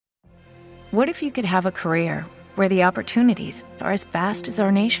What if you could have a career where the opportunities are as vast as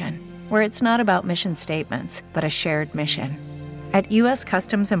our nation, where it's not about mission statements, but a shared mission? At U.S.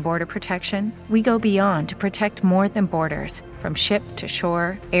 Customs and Border Protection, we go beyond to protect more than borders. From ship to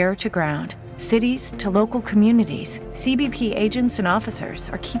shore, air to ground, cities to local communities, CBP agents and officers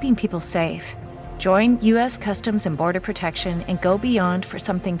are keeping people safe. Join U.S. Customs and Border Protection and go beyond for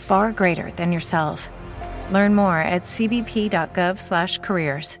something far greater than yourself. Learn more at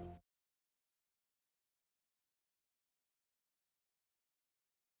cbp.gov/careers.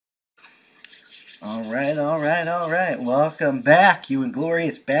 All right. Welcome back, you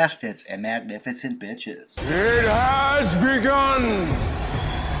inglorious bastards and magnificent bitches. It has begun!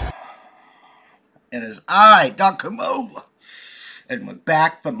 It is I, Dr. Moe, and we're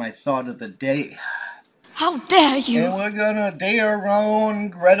back for my thought of the day. How dare you! And we're gonna dare on,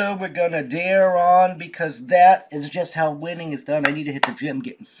 Greta, we're gonna dare on, because that is just how winning is done. I need to hit the gym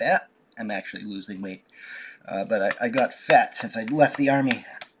getting fat. I'm actually losing weight, but I got fat since I left the army.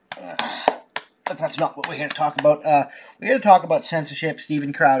 But that's not what we're here to talk about. We're here to talk about censorship,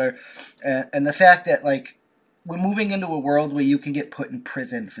 Steven Crowder, and the fact that, like, we're moving into a world where you can get put in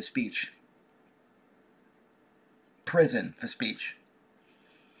prison for speech. Prison for speech.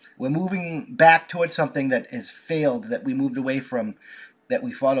 We're moving back towards something that has failed, that we moved away from, that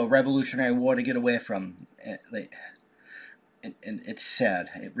we fought a revolutionary war to get away from. And it's sad.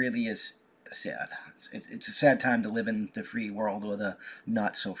 It really is sad. It's a sad time to live in the free world or the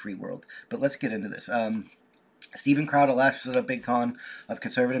not-so-free world. But let's get into this. Steven Crowder lashes at a big con of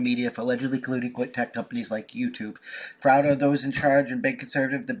conservative media for allegedly colluding with tech companies like YouTube. Crowder, those in charge and big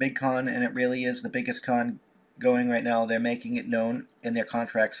conservative, the big con, and it really is the biggest con going right now. They're making it known in their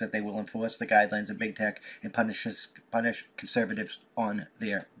contracts that they will enforce the guidelines of big tech and punish conservatives on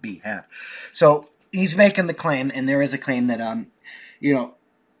their behalf. So he's making the claim, and there is a claim that you're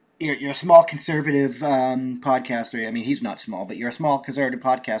a small conservative podcaster. I mean, he's not small, but you're a small conservative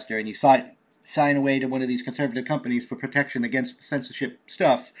podcaster, and you sign away to one of these conservative companies for protection against the censorship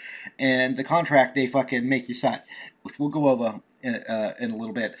stuff, and the contract they fucking make you sign, which we'll go over in a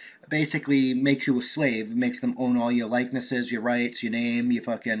little bit, basically makes you a slave, makes them own all your likenesses, your rights, your name,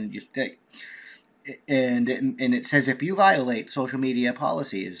 and it says if you violate social media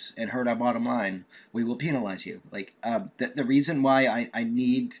policies and hurt our bottom line, we will penalize you. Like, the reason why I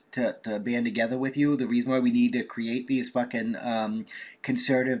need to band together with you, the reason why we need to create these fucking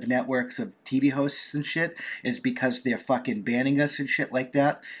conservative networks of TV hosts and shit, is because they're fucking banning us and shit like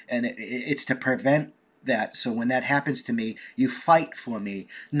that, and it's to prevent that. So when that happens to me, you fight for me,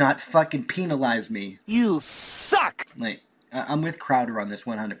 not fucking penalize me. You suck! Like, I'm with Crowder on this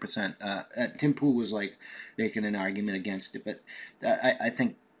 100%. Tim Pool was like making an argument against it, but I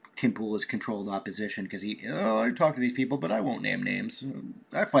think Tim Pool is controlled opposition because I talk to these people, but I won't name names.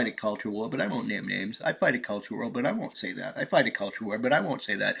 I fight a culture war, but I won't name names. I fight a culture war, but I won't say that. I fight a culture war, but I won't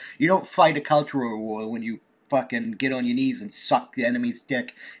say that. You don't fight a cultural war when you fucking get on your knees and suck the enemy's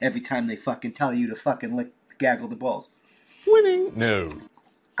dick every time they fucking tell you to fucking gaggle the balls. Winning? No.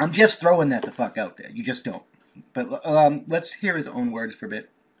 I'm just throwing that the fuck out there. You just don't. But let's hear his own words for a bit,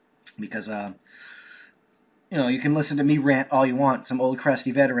 because you can listen to me rant all you want, some old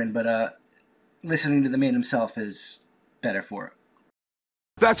crusty veteran, but listening to the man himself is better for it.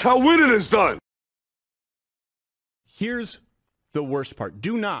 That's how winning is done. Here's the worst part.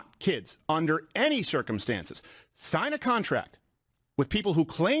 Do not, kids, under any circumstances, sign a contract with people who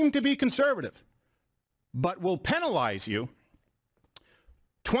claim to be conservative, but will penalize you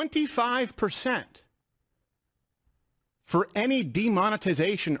 25% for any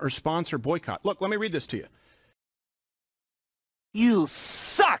demonetization or sponsor boycott. Look, let me read this to you. You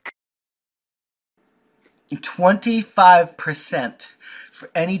suck! 25% for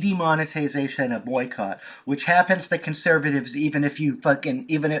any demonetization or boycott, which happens to conservatives even if you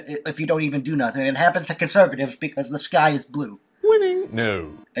don't even do nothing. It happens to conservatives because the sky is blue. Winning?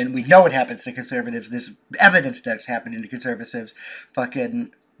 No. And we know it happens to conservatives. There's evidence that it's happening to conservatives.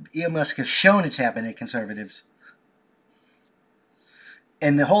 Fucking Elon Musk has shown it's happening to conservatives.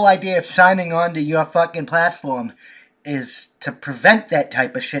 And the whole idea of signing on to your fucking platform is to prevent that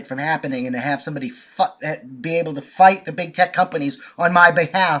type of shit from happening and to have somebody be able to fight the big tech companies on my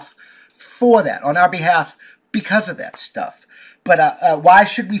behalf for that, on our behalf because of that stuff. But why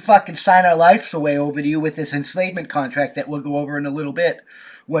should we fucking sign our lives away over to you with this enslavement contract that we'll go over in a little bit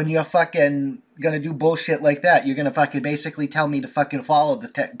when you're fucking gonna do bullshit like that? You're gonna fucking basically tell me to fucking follow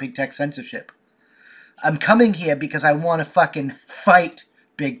the big tech censorship. I'm coming here because I want to fucking fight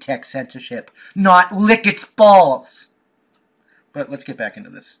big tech censorship, not lick its balls. But let's get back into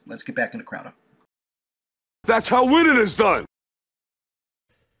this. Let's get back into Crowder. That's how winning is done.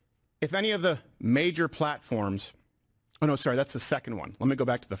 if any of the major platforms, oh no, sorry, that's the second one. Let me go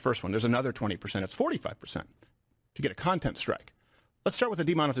back to the first one. There's another 20%. It's 45% to get a content strike. Let's start with the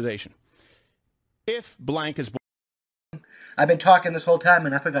demonetization. If blank is... I've been talking this whole time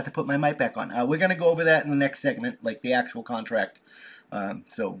and I forgot to put my mic back on. We're going to go over that in the next segment, like the actual contract.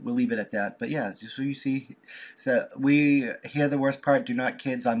 So we'll leave it at that. But yeah, just so you see, so we hear the worst part: do not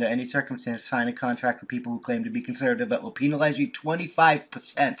kids under any circumstance sign a contract with people who claim to be conservative, but will penalize you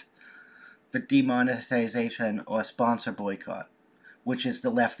 25% for demonetization or sponsor boycott, which is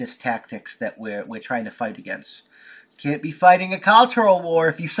the leftist tactics that we're trying to fight against. Can't be fighting a cultural war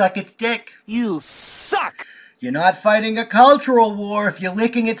if you suck its dick. You suck! You're not fighting a cultural war if you're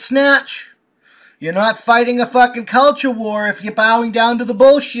licking its snatch. You're not fighting a fucking culture war if you're bowing down to the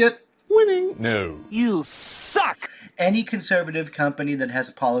bullshit. Winning? No. You suck! Any conservative company that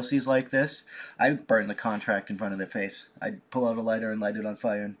has policies like this, I'd burn the contract in front of their face. I'd pull out a lighter and light it on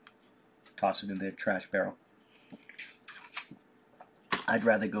fire and toss it in their trash barrel. I'd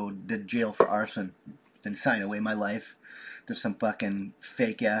rather go to jail for arson than sign away my life to some fucking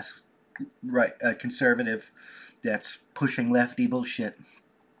fake-ass conservative that's pushing lefty bullshit.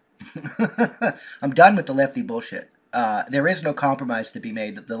 I'm done with the lefty bullshit. There is no compromise to be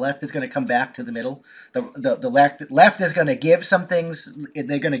made. The left is going to come back to the middle. The left is going to give some things.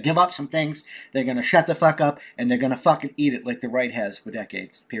 They're going to give up some things. They're going to shut the fuck up, and they're going to fucking eat it like the right has for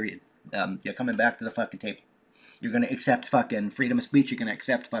decades. Period. You're coming back to the fucking table. You're going to accept fucking freedom of speech. You're going to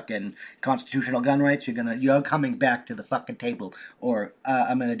accept fucking constitutional gun rights. You're coming back to the fucking table. Or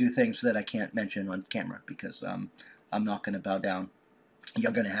I'm going to do things that I can't mention on camera because I'm not going to bow down.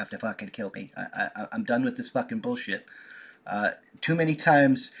 You're going to have to fucking kill me. I'm done with this fucking bullshit. Too many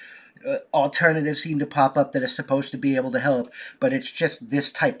times alternatives seem to pop up that are supposed to be able to help, but it's just this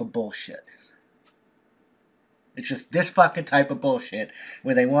type of bullshit. It's just this fucking type of bullshit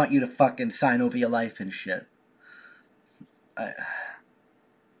where they want you to fucking sign over your life and shit.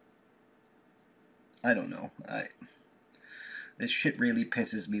 I don't know. This shit really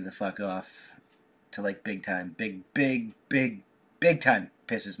pisses me the fuck off to like big time. Big time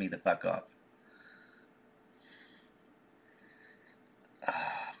pisses me the fuck off.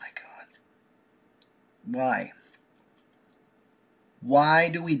 Oh my god. Why? Why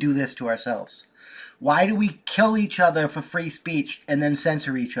do we do this to ourselves? Why do we kill each other for free speech and then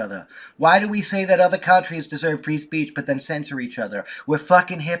censor each other? Why do we say that other countries deserve free speech but then censor each other? We're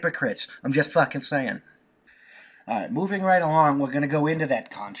fucking hypocrites. I'm just fucking saying. Alright, moving right along, we're going to go into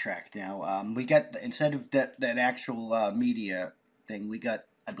that contract now. We got, instead of that actual media thing, we got,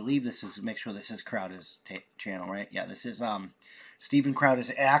 I believe this is, make sure this is Crowder's channel, right? Yeah, this is Steven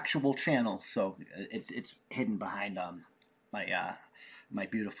Crowder's actual channel, so it's hidden behind my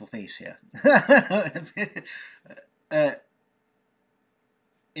beautiful face here.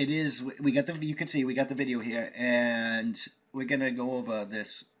 It is, we got the, you can see, we got the video here, and we're going to go over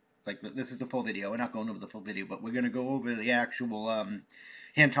this, like, this is the full video. We're not going over the full video, but we're going to go over the actual,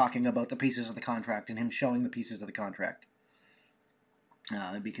 him talking about the pieces of the contract and him showing the pieces of the contract.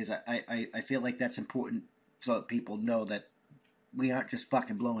 Because I feel like that's important so that people know that we aren't just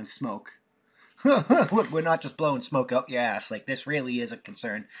fucking blowing smoke. We're not just blowing smoke up your ass. Like, this really is a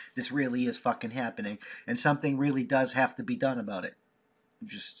concern. This really is fucking happening. And something really does have to be done about it.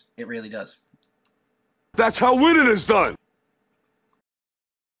 It really does. That's how winning is done.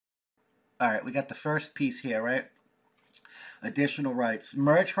 Alright, we got the first piece here, right? Additional rights.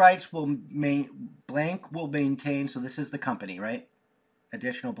 Merch rights will blank will maintain, so this is the company, right?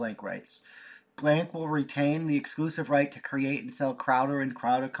 Additional blank rights. Blank will retain the exclusive right to create and sell Crowder and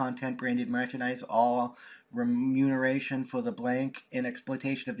Crowder content branded merchandise. All remuneration for the blank and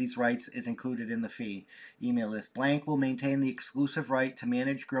exploitation of these rights is included in the fee. Email list. Blank will maintain the exclusive right to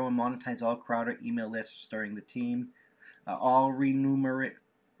manage, grow, and monetize all Crowder email lists during the team. All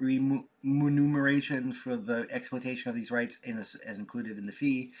remuneration for the exploitation of these rights is included in the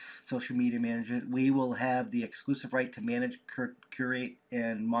fee. Social media management. We will have the exclusive right to manage, curate,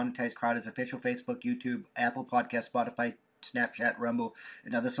 and monetize Crowder's official Facebook, YouTube, Apple Podcast, Spotify, Snapchat, Rumble,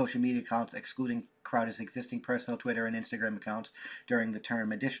 and other social media accounts, excluding Crowder's existing personal Twitter and Instagram accounts during the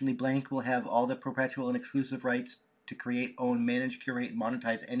term. Additionally, Blank will have all the perpetual and exclusive rights to create, own, manage, curate, and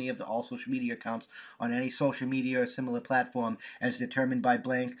monetize any of all social media accounts on any social media or similar platform as determined by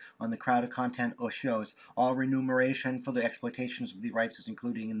Blank on the Crowder content or shows. All remuneration for the exploitations of the rights is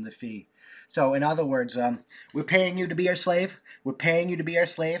included in the fee. So, in other words, we're paying you to be our slave. We're paying you to be our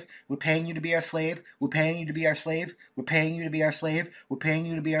slave. We're paying you to be our slave. We're paying you to be our slave. We're paying you to be our slave. We're paying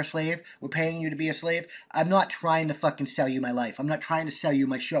you to be our slave. We're paying you to be a slave. I'm not trying to fucking sell you my life. I'm not trying to sell you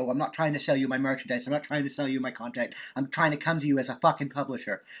my show. I'm not trying to sell you my merchandise. I'm not trying to sell you my content. bullshit. I'm trying to come to you as a fucking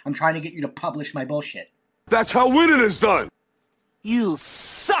publisher. I'm trying to get you to publish my bullshit. That's how winning is done. You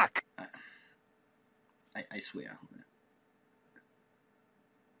suck! I swear.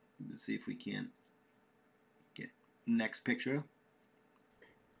 Let's see if we can get next picture.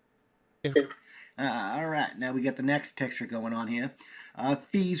 All right, now we got the next picture going on here.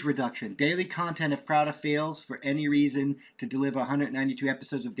 Fees reduction. Daily content if Crowder fails for any reason to deliver 192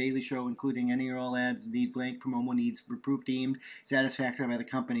 episodes of Daily Show, including any or all ads, need blank, promo needs, proof deemed satisfactory by the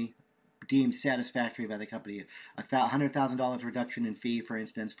company. $100,000 reduction in fee, for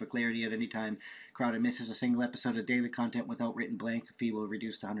instance, for clarity at any time Crowder misses a single episode of daily content without written blank, fee will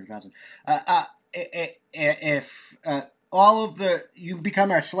reduce to $100,000. If all of you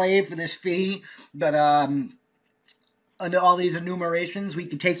become our slave for this fee, but under all these enumerations, we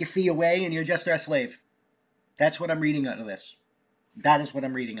can take your fee away and you're just our slave. That's what I'm reading out of this. That is what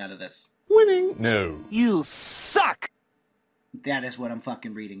I'm reading out of this. Winning? No. You suck! That is what I'm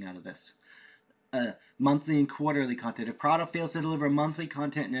fucking reading out of this. Monthly and quarterly content. If Crowder fails to deliver monthly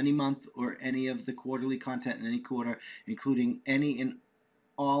content in any month or any of the quarterly content in any quarter, including any and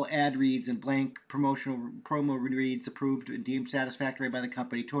all ad reads and blank promo reads approved and deemed satisfactory by the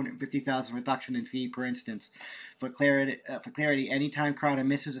company, $250,000 reduction in fee per instance. For clarity, anytime Crowder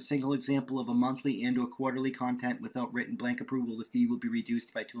misses a single example of a monthly and or quarterly content without written blank approval, the fee will be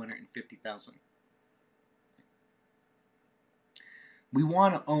reduced by $250,000. We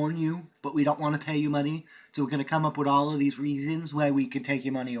want to own you, but we don't want to pay you money, so we're going to come up with all of these reasons why we can take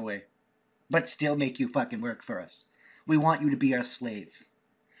your money away, but still make you fucking work for us. We want you to be our slave.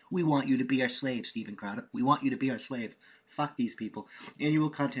 We want you to be our slave, Steven Crowder. We want you to be our slave. Fuck these people.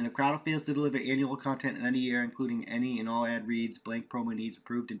 Annual content. If Crowder fails to deliver annual content in any year, including any and all ad reads, blank promo needs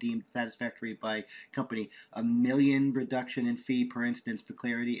approved and deemed satisfactory by company, $1 million reduction in fee per instance. For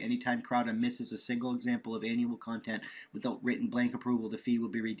clarity, anytime Crowder misses a single example of annual content without written blank approval, the fee will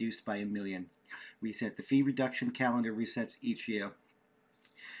be reduced by $1 million. Reset. The fee reduction calendar resets each year.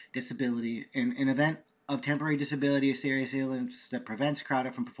 Disability. In an event of temporary disability or serious illness that prevents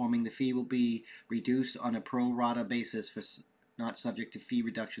Crowder from performing, the fee will be reduced on a pro rata basis for not subject to fee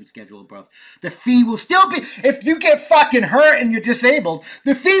reduction schedule above. The fee will still be, if you get fucking hurt and you're disabled,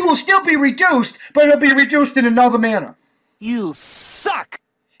 the fee will still be reduced, but it'll be reduced in another manner. You suck!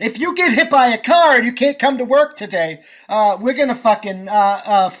 If you get hit by a car and you can't come to work today, we're gonna fucking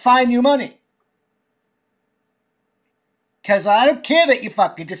fine you money. Because I don't care that you're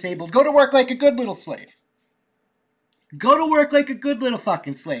fucking disabled. Go to work like a good little slave. Go to work like a good little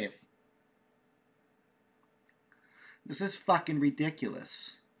fucking slave. This is fucking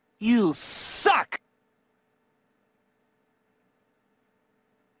ridiculous. You suck!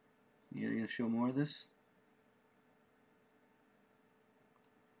 You're going to show more of this?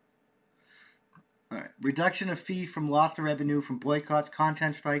 Alright. Reduction of fee from loss of revenue from boycotts,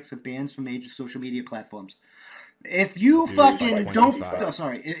 content strikes, or bans from major social media platforms. If you fucking don't...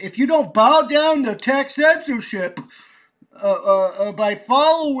 if you don't bow down to tech censorship... by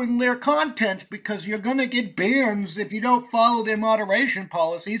following their content, because you're gonna get bans if you don't follow their moderation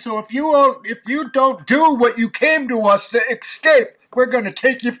policy. So if you don't do what you came to us to escape, we're gonna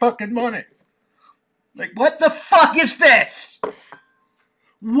take your fucking money. Like, what the fuck is this?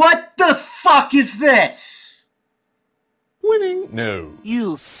 What the fuck is this? Winning? No.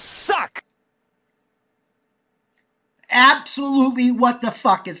 You suck! Absolutely, what the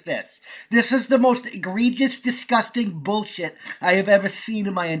fuck is this? This is the most egregious, disgusting bullshit I have ever seen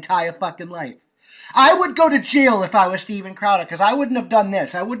in my entire fucking life. I would go to jail if I was Steven Crowder, because I wouldn't have done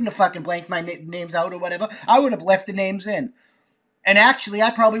this. I wouldn't have fucking blanked my names out or whatever. I would have left the names in. And actually,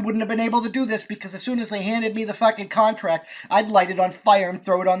 I probably wouldn't have been able to do this, because as soon as they handed me the fucking contract, I'd light it on fire and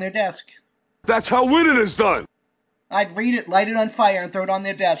throw it on their desk. That's how winning is done. I'd read it, light it on fire, and throw it on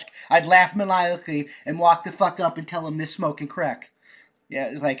their desk. I'd laugh maniacally and walk the fuck up and tell them they're smoking crack.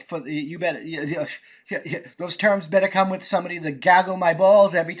 Yeah, like, you better, those terms better come with somebody to gaggle my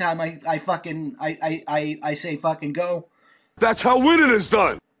balls every time I say fucking go. That's how winning is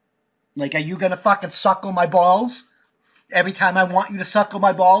done. Like, are you gonna fucking suckle my balls every time I want you to suckle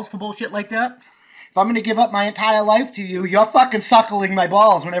my balls for bullshit like that? If I'm gonna give up my entire life to you, you're fucking suckling my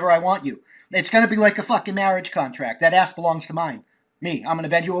balls whenever I want you. It's going to be like a fucking marriage contract. That ass belongs to mine. Me. I'm going to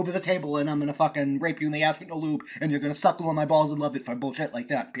bend you over the table and I'm going to fucking rape you in the ass with no lube and you're going to suckle on my balls and love it for bullshit like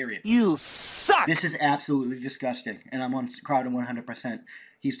that, period. You suck! This is absolutely disgusting and I'm on Crowder 100%.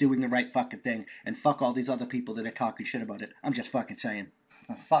 He's doing the right fucking thing and fuck all these other people that are talking shit about it. I'm just fucking saying.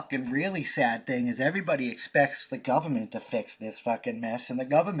 The fucking really sad thing is everybody expects the government to fix this fucking mess and the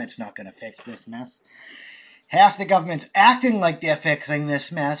government's not going to fix this mess. half the government's acting like they're fixing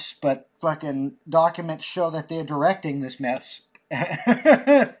this mess, but fucking documents show that they're directing this mess.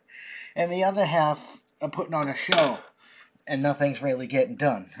 And the other half are putting on a show, and nothing's really getting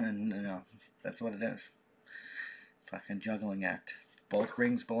done. And, that's what it is. Fucking juggling act. Both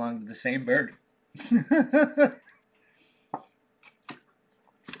rings belong to the same bird.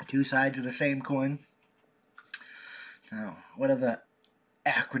 Two sides of the same coin. Now, what are the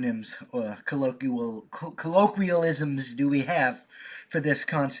acronyms or colloquialisms do we have for this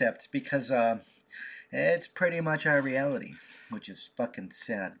concept? Because it's pretty much our reality, which is fucking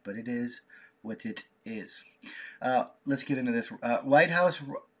sad, but it is what it is. Let's get into this. White House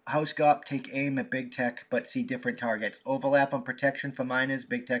GOP take aim at big tech, but see different targets. Overlap on protection for minors,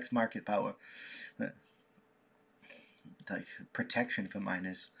 big tech's market power. Like, protection for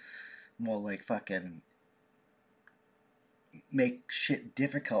minors. More like fucking make shit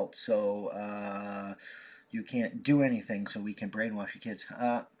difficult so you can't do anything so we can brainwash your kids.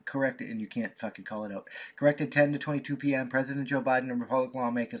 Correct it, and you can't fucking call it out. Corrected 10 to 22 p.m. President Joe Biden and Republican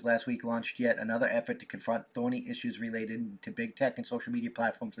lawmakers last week launched yet another effort to confront thorny issues related to big tech and social media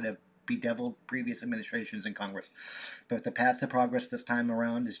platforms that have bedeviled previous administrations in Congress. But the path to progress this time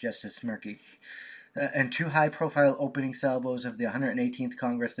around is just as murky. And two high-profile opening salvos of the 118th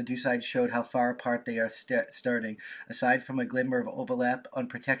Congress, the two sides showed how far apart they are starting. Aside from a glimmer of overlap on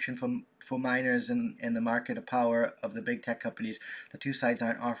protection for minors and the market of power of the big tech companies, the two sides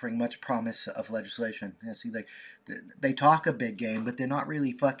aren't offering much promise of legislation. See, like, they talk a big game, but they're not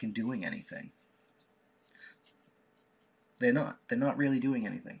really fucking doing anything. They're not. They're not really doing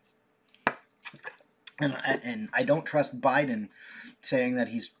anything. And I don't trust Biden saying that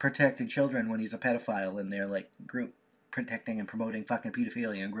he's protecting children when he's a pedophile and they're like group protecting and promoting fucking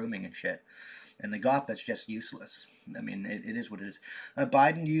pedophilia and grooming and shit. And the GOP, that's just useless. I mean, it is what it is.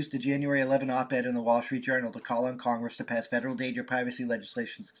 Biden used the January 11 op-ed in the Wall Street Journal to call on Congress to pass federal data privacy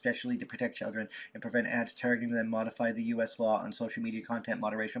legislation, especially to protect children and prevent ads targeting them, modify the U.S. law on social media content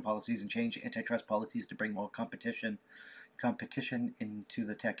moderation policies, and change antitrust policies to bring more competition into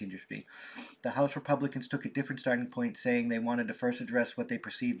the tech industry. The House Republicans took a different starting point, saying they wanted to first address what they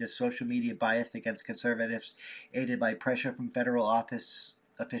perceived as social media bias against conservatives, aided by pressure from federal office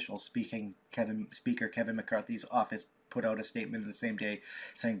officials. Speaker Kevin McCarthy's office put out a statement the same day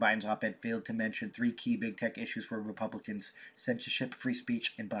saying Biden's op-ed failed to mention three key big tech issues for Republicans: censorship, free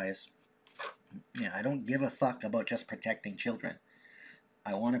speech, and bias. Yeah, I don't give a fuck about just protecting children.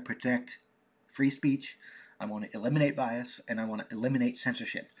 I want to protect free speech, I want to eliminate bias, and I want to eliminate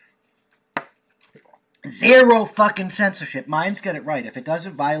censorship. Zero fucking censorship. Mine's got it right. If it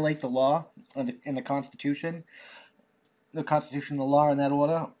doesn't violate the law in the Constitution, the law, in that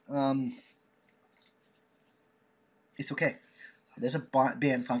order, it's okay. There's a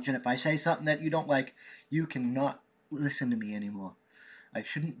ban function. If I say something that you don't like, you cannot listen to me anymore. I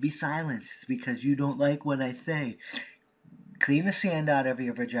shouldn't be silenced because you don't like what I say. Clean the sand out of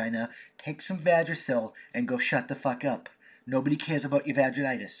your vagina, take some Vagisil, and go shut the fuck up. Nobody cares about your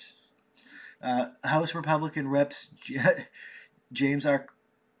vaginitis. House Republican Reps James R.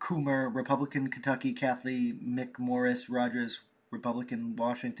 Coomer, Republican Kentucky, Kathy McMorris Rogers, Republican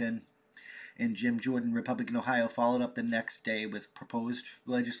Washington, and Jim Jordan, Republican Ohio, followed up the next day with proposed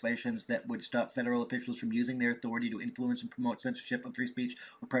legislations that would stop federal officials from using their authority to influence and promote censorship of free speech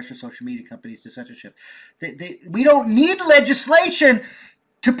or pressure social media companies to censorship. We don't need legislation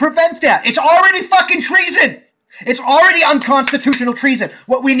to prevent that. It's already fucking treason. It's already unconstitutional treason.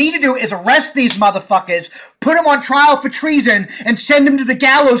 What we need to do is arrest these motherfuckers, put them on trial for treason, and send them to the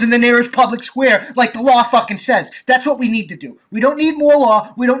gallows in the nearest public square like the law fucking says. That's what we need to do. We don't need more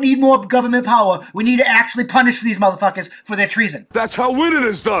law. We don't need more government power. We need to actually punish these motherfuckers for their treason. That's how winning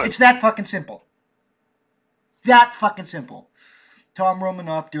is done. It's that fucking simple. That fucking simple. Tom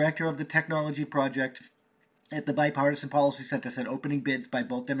Romanoff, director of the Technology Project at the Bipartisan Policy Center, said opening bids by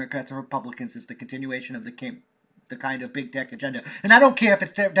both Democrats and Republicans is the continuation of the kind of big tech agenda. And I don't care if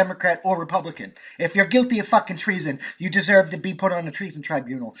it's Democrat or Republican. If you're guilty of fucking treason, you deserve to be put on a treason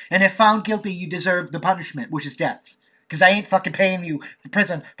tribunal. And if found guilty, you deserve the punishment, which is death. Because I ain't fucking paying you for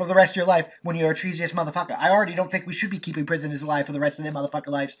prison for the rest of your life when you're a treasonous motherfucker. I already don't think we should be keeping prisoners alive for the rest of their motherfucking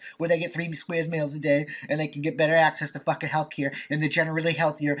lives, where they get 3 squares meals a day and they can get better access to fucking healthcare and they're generally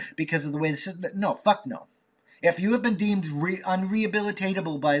healthier because of the way the system... No, fuck no. If you have been deemed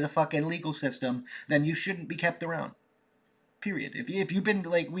unrehabilitatable by the fucking legal system, then you shouldn't be kept around. Period. If you've been,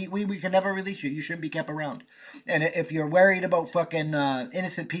 like, we can never release you. You shouldn't be kept around. And if you're worried about fucking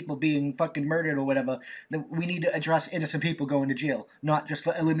innocent people being fucking murdered or whatever, then we need to address innocent people going to jail, not just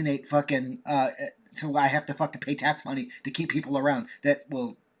eliminate fucking, so I have to fucking pay tax money to keep people around that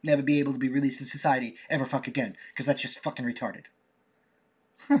will never be able to be released in society ever fuck again, because that's just fucking retarded.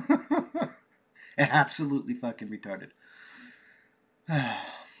 Absolutely fucking retarded.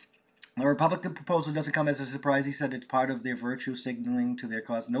 The Republican proposal doesn't come as a surprise. He said it's part of their virtue signaling to their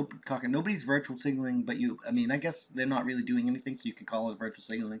cause. Nobody's virtual signaling but you. I mean, I guess they're not really doing anything, so you can call it virtual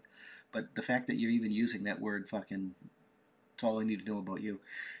signaling. But the fact that you're even using that word, fucking, that's all I need to know about you.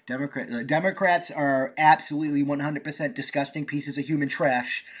 Democrats are absolutely 100% disgusting pieces of human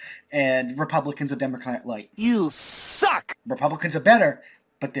trash, and Republicans are Democrat-like. You suck! Republicans are better,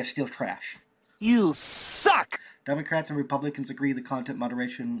 but they're still trash. You suck! Democrats and Republicans agree that content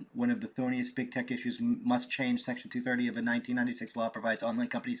moderation, one of the thorniest big tech issues, must change. Section 230 of a 1996 law provides online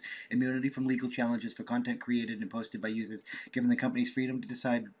companies immunity from legal challenges for content created and posted by users, giving the companies freedom to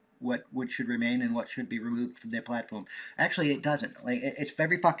decide what should remain and what should be removed from their platform. Actually, it doesn't. Like, it's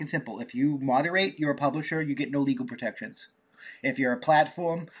very fucking simple. If you moderate, you're a publisher, you get no legal protections. If you're a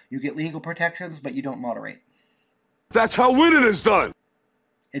platform, you get legal protections, but you don't moderate. That's how winning is done.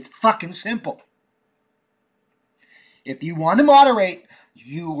 It's fucking simple. If you want to moderate,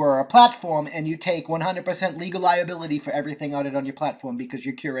 you are a platform and you take 100% legal liability for everything out on your platform because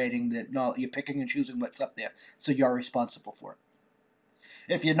you're curating that. No, you're picking and choosing what's up there, so you're responsible for it.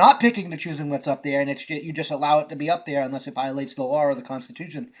 If you're not picking and choosing what's up there and you just allow it to be up there unless it violates the law or the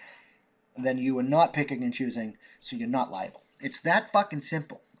Constitution, then you are not picking and choosing, so you're not liable. It's that fucking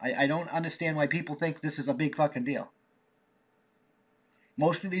simple. I don't understand why people think this is a big fucking deal.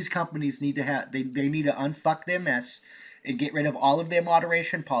 Most of these companies need to have, they need to unfuck their mess and get rid of all of their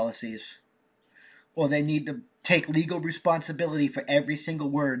moderation policies. Or they need to take legal responsibility for every single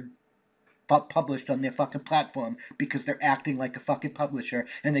word published on their fucking platform because they're acting like a fucking publisher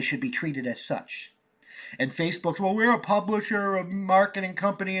and they should be treated as such. And Facebook's, well, we're a publisher, a marketing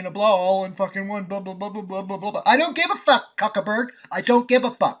company, and a blah, all in fucking one, blah, blah, blah, blah, blah, blah, blah. I don't give a fuck, Zuckerberg. I don't give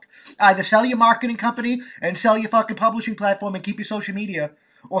a fuck. Either sell your marketing company and sell your fucking publishing platform and keep your social media,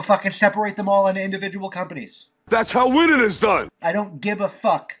 or fucking separate them all into individual companies. That's how winning is done. I don't give a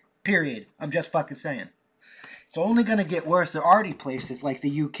fuck, period. I'm just fucking saying. It's only gonna get worse. There are already places like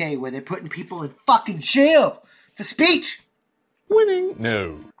the UK where they're putting people in fucking jail for speech. Winning?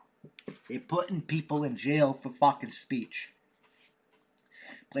 No. They're putting people in jail for fucking speech.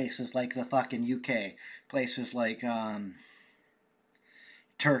 Places like the fucking UK. Places like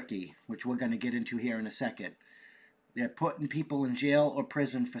Turkey, which we're going to get into here in a second. They're putting people in jail or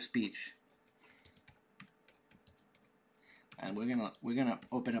prison for speech. And we're gonna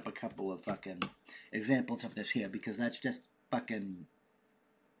open up a couple of fucking examples of this here because that's just fucking...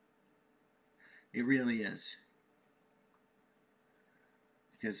 It really is.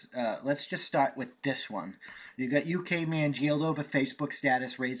 Because let's just start with this one. You got UK man jailed over Facebook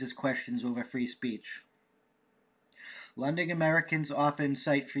status raises questions over free speech. London Americans often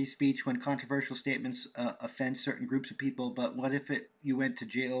cite free speech when controversial statements offend certain groups of people, but what if you went to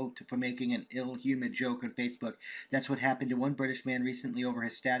jail for making an ill-humored joke on Facebook? That's what happened to one British man recently over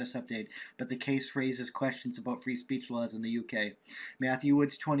his status update, but the case raises questions about free speech laws in the UK. Matthew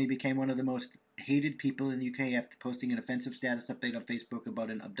Woods, 20, became one of the most hated people in the UK after posting an offensive status update on Facebook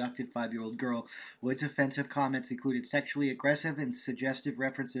about an abducted 5-year-old girl. Woods' offensive comments included sexually aggressive and suggestive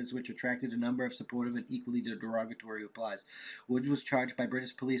references which attracted a number of supportive and equally derogatory replies. Woods was charged by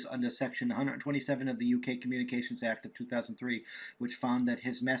British police under Section 127 of the UK Communications Act of 2003, which found that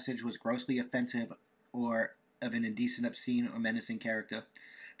his message was grossly offensive or of an indecent, obscene, or menacing character.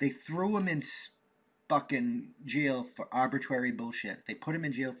 They threw him in fucking jail for arbitrary bullshit. They put him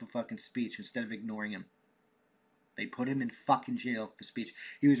in jail for fucking speech instead of ignoring him. They put him in fucking jail for speech.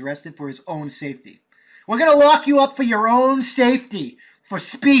 He was arrested for his own safety. We're gonna lock you up for your own safety for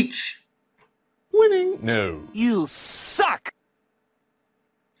speech. Winning? No. You suck!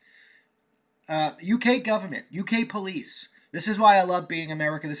 UK government, UK police. This is why I love being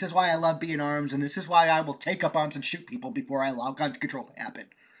America. This is why I love being arms, and this is why I will take up arms and shoot people before I allow gun control to happen.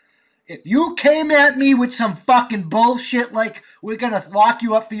 If you came at me with some fucking bullshit like we're gonna lock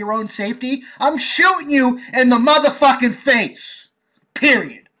you up for your own safety, I'm shooting you in the motherfucking face.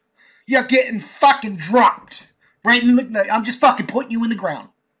 Period. You're getting fucking dropped. Right in the... I'm just fucking putting you in the ground.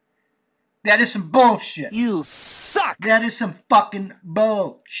 That is some bullshit. You suck! That is some fucking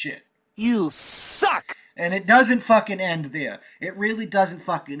bullshit. You suck! And it doesn't fucking end there. It really doesn't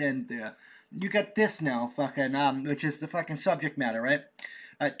fucking end there. You got this now, fucking, which is the fucking subject matter, right?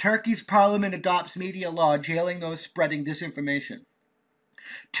 Turkey's parliament adopts media law jailing those spreading disinformation.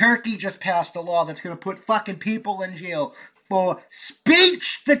 Turkey just passed a law that's going to put fucking people in jail for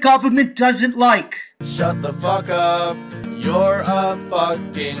speech the government doesn't like. Shut the fuck up. You're a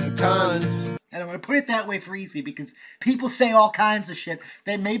fucking cunt. I don't going to put it that way for easy because people say all kinds of shit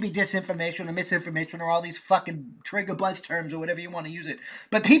that may be disinformation or misinformation or all these fucking trigger buzz terms or whatever you want to use it.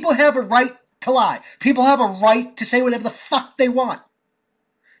 But people have a right to lie. People have a right to say whatever the fuck they want.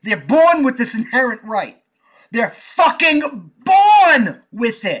 They're born with this inherent right. They're fucking born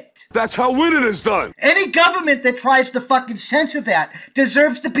with it. That's how winning is done. Any government that tries to fucking censor that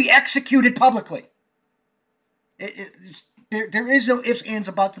deserves to be executed publicly. There is no ifs, ands,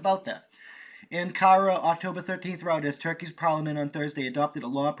 or buts about that. Ankara, October 13th, Reuters, Turkey's parliament on Thursday adopted a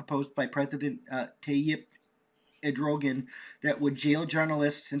law proposed by President Tayyip Erdogan that would jail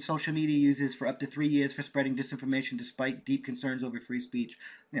journalists and social media users for up to 3 years for spreading disinformation despite deep concerns over free speech.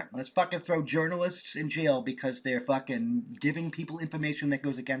 Yeah, let's fucking throw journalists in jail because they're fucking giving people information that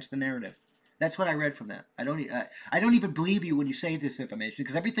goes against the narrative. That's what I read from that. I don't even believe you when you say disinformation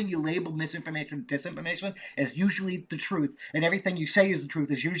because everything you label misinformation, disinformation is usually the truth, and everything you say is the truth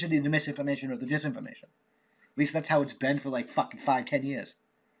is usually the misinformation or the disinformation. At least that's how it's been for like fucking 5-10 years.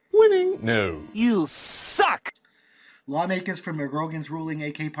 Winning? No. You suck! Lawmakers from Erdogan's ruling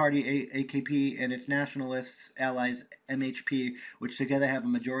AK party, AKP, and its nationalists allies, MHP, which together have a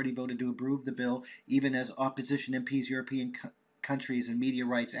majority, voted to approve the bill, even as opposition MPs, European countries, and media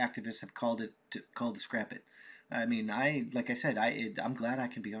rights activists have called to scrap it. I mean, like I said, I'm glad I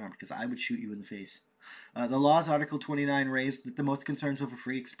can be armed, because I would shoot you in the face. The law's Article 29 raised that the most concerns over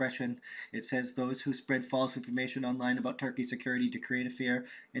free expression. It says those who spread false information online about Turkey's security to create a fear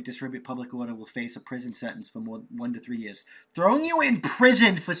and distribute public order will face a prison sentence for 1 to 3 years. Throwing you in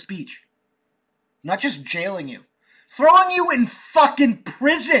prison for speech. Not just jailing you. Throwing you in fucking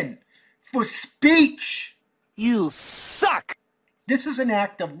prison for speech. You suck! This is an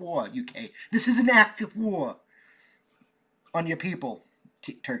act of war, UK. This is an act of war on your people,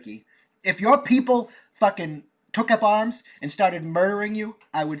 Turkey. If your people fucking took up arms and started murdering you,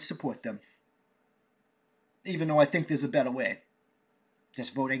 I would support them. Even though I think there's a better way.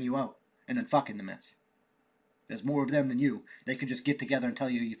 Just voting you out and then fucking the mess. There's more of them than you. They could just get together and tell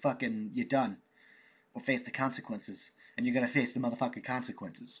you you're done. Or face the consequences. And you're going to face the motherfucking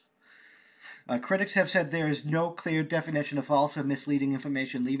consequences. Critics have said there is no clear definition of false or misleading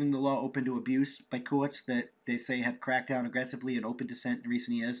information, leaving the law open to abuse by courts that they say have cracked down aggressively and open dissent in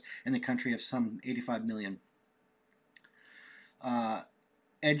recent years in the country of some 85 million.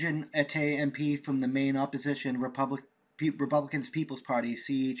 Ejin Ete MP from the main opposition Republicans People's Party,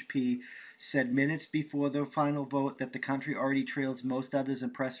 CHP, said minutes before the final vote that the country already trails most others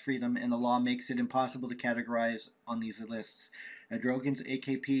in press freedom and the law makes it impossible to categorize on these lists. Erdogan's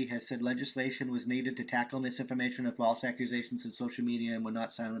AKP has said legislation was needed to tackle misinformation and false accusations in social media and would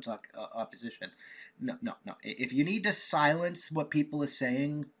not silence opposition. No. If you need to silence what people are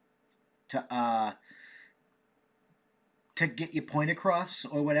saying to get your point across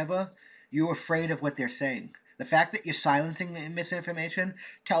or whatever, you're afraid of what they're saying. The fact that you're silencing misinformation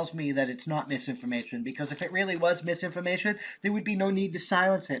tells me that it's not misinformation, because if it really was misinformation, there would be no need to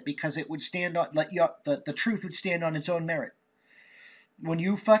silence it, because it would stand on, like, the truth would stand on its own merit. When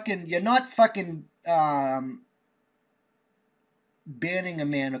you're not fucking banning a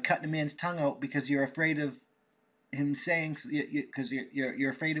man or cutting a man's tongue out because you're afraid of him saying, because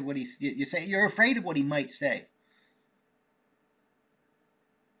you're afraid of what you're afraid of what he might say.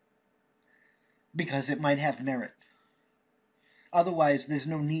 Because it might have merit. Otherwise, there's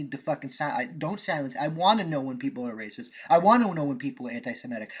no need to fucking don't silence. I want to know when people are racist. I want to know when people are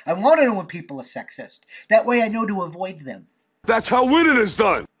anti-Semitic. I want to know when people are sexist. That way I know to avoid them. That's how winning is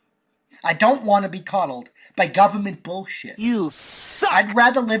done. I don't want to be coddled by government bullshit. You suck! I'd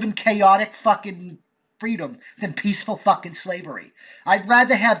rather live in chaotic fucking freedom than peaceful fucking slavery. I'd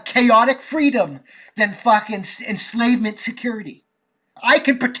rather have chaotic freedom than fucking enslavement security. I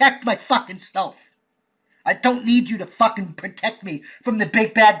can protect my fucking self. I don't need you to fucking protect me from the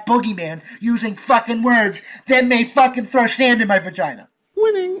big bad boogeyman using fucking words that may fucking throw sand in my vagina.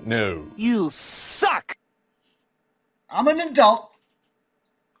 Winning? No. You suck! I'm an adult.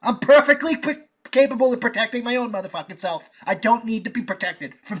 I'm perfectly capable of protecting my own motherfucking self. I don't need to be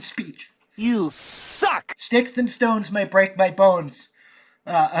protected from speech. You suck! Sticks and stones may break my bones,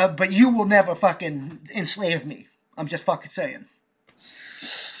 but you will never fucking enslave me. I'm just fucking saying.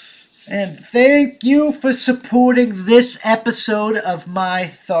 And thank you for supporting this episode of my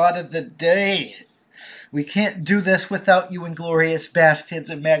Thought of the Day. We can't do this without you inglorious bastards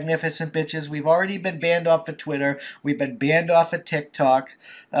and magnificent bitches. We've already been banned off of Twitter. We've been banned off of TikTok.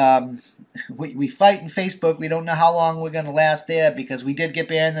 We fight in Facebook. We don't know how long we're going to last there because we did get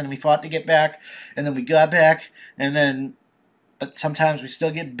banned and we fought to get back. And then we got back. And then but sometimes we still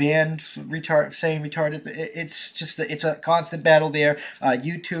get banned for saying retarded. It's a constant battle there.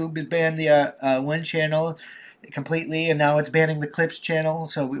 YouTube has banned the one channel completely, and now it's banning the Clips channel.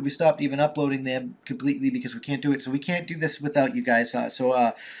 So we stopped even uploading them completely because we can't do it. So we can't do this without you guys.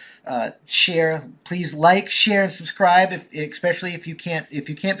 Share, please like, share, and subscribe. Especially if you can't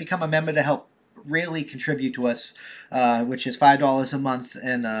become a member to help really contribute to us, which is $5 a month,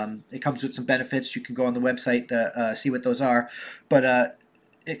 and it comes with some benefits. You can go on the website to see what those are, but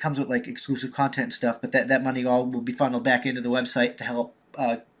it comes with like exclusive content and stuff. But that money all will be funneled back into the website to help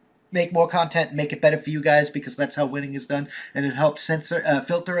make more content and make it better for you guys, because that's how winning is done, and it helps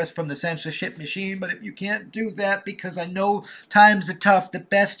filter us from the censorship machine. But if you can't do that, because I know times are tough, the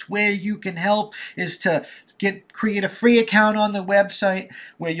best way you can help is to create a free account on the website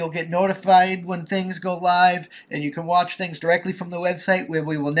where you'll get notified when things go live, and you can watch things directly from the website where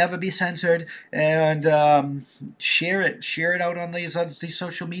we will never be censored. And share it out on these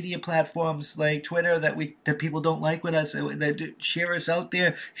social media platforms like Twitter that people don't like with us. Share us out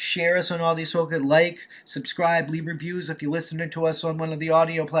there. Share us on all these subscribe, leave reviews if you're listening to us on one of the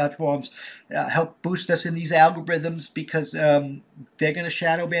audio platforms. Help boost us in these algorithms, because they're gonna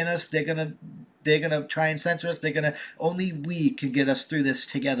shadow ban us. They're gonna try and censor us. Only we can get us through this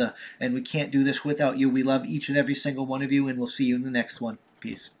together, and we can't do this without you. We love each and every single one of you, and we'll see you in the next one.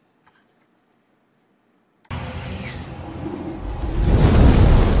 Peace.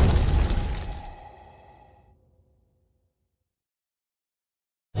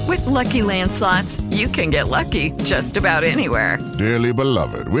 With Lucky Land Slots, you can get lucky just about anywhere. Dearly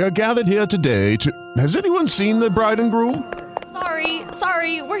beloved, we are gathered here today to... Has anyone seen the bride and groom?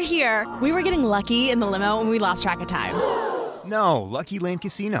 Sorry, we're here. We were getting lucky in the limo and we lost track of time. No, Lucky Land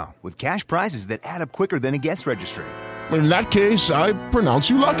Casino, with cash prizes that add up quicker than a guest registry. In that case, I pronounce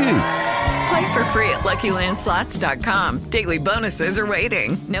you lucky. Play for free at LuckyLandSlots.com. Daily bonuses are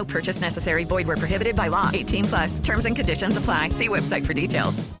waiting. No purchase necessary. Void where prohibited by law. 18+. Terms and conditions apply. See website for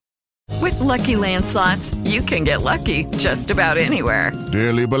details. With Lucky Land Slots, you can get lucky just about anywhere.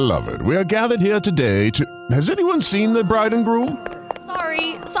 Dearly beloved, we are gathered here today to... Has anyone seen the bride and groom?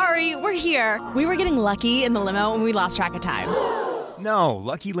 Sorry, we're here. We were getting lucky in the limo and we lost track of time. No,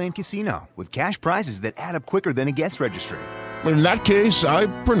 Lucky Land Casino, with cash prizes that add up quicker than a guest registry. In that case, I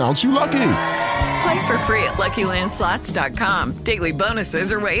pronounce you lucky. Play for free at LuckyLandSlots.com. Daily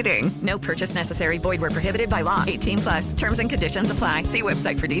bonuses are waiting. No purchase necessary. Void where prohibited by law. 18+. Terms and conditions apply. See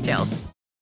website for details.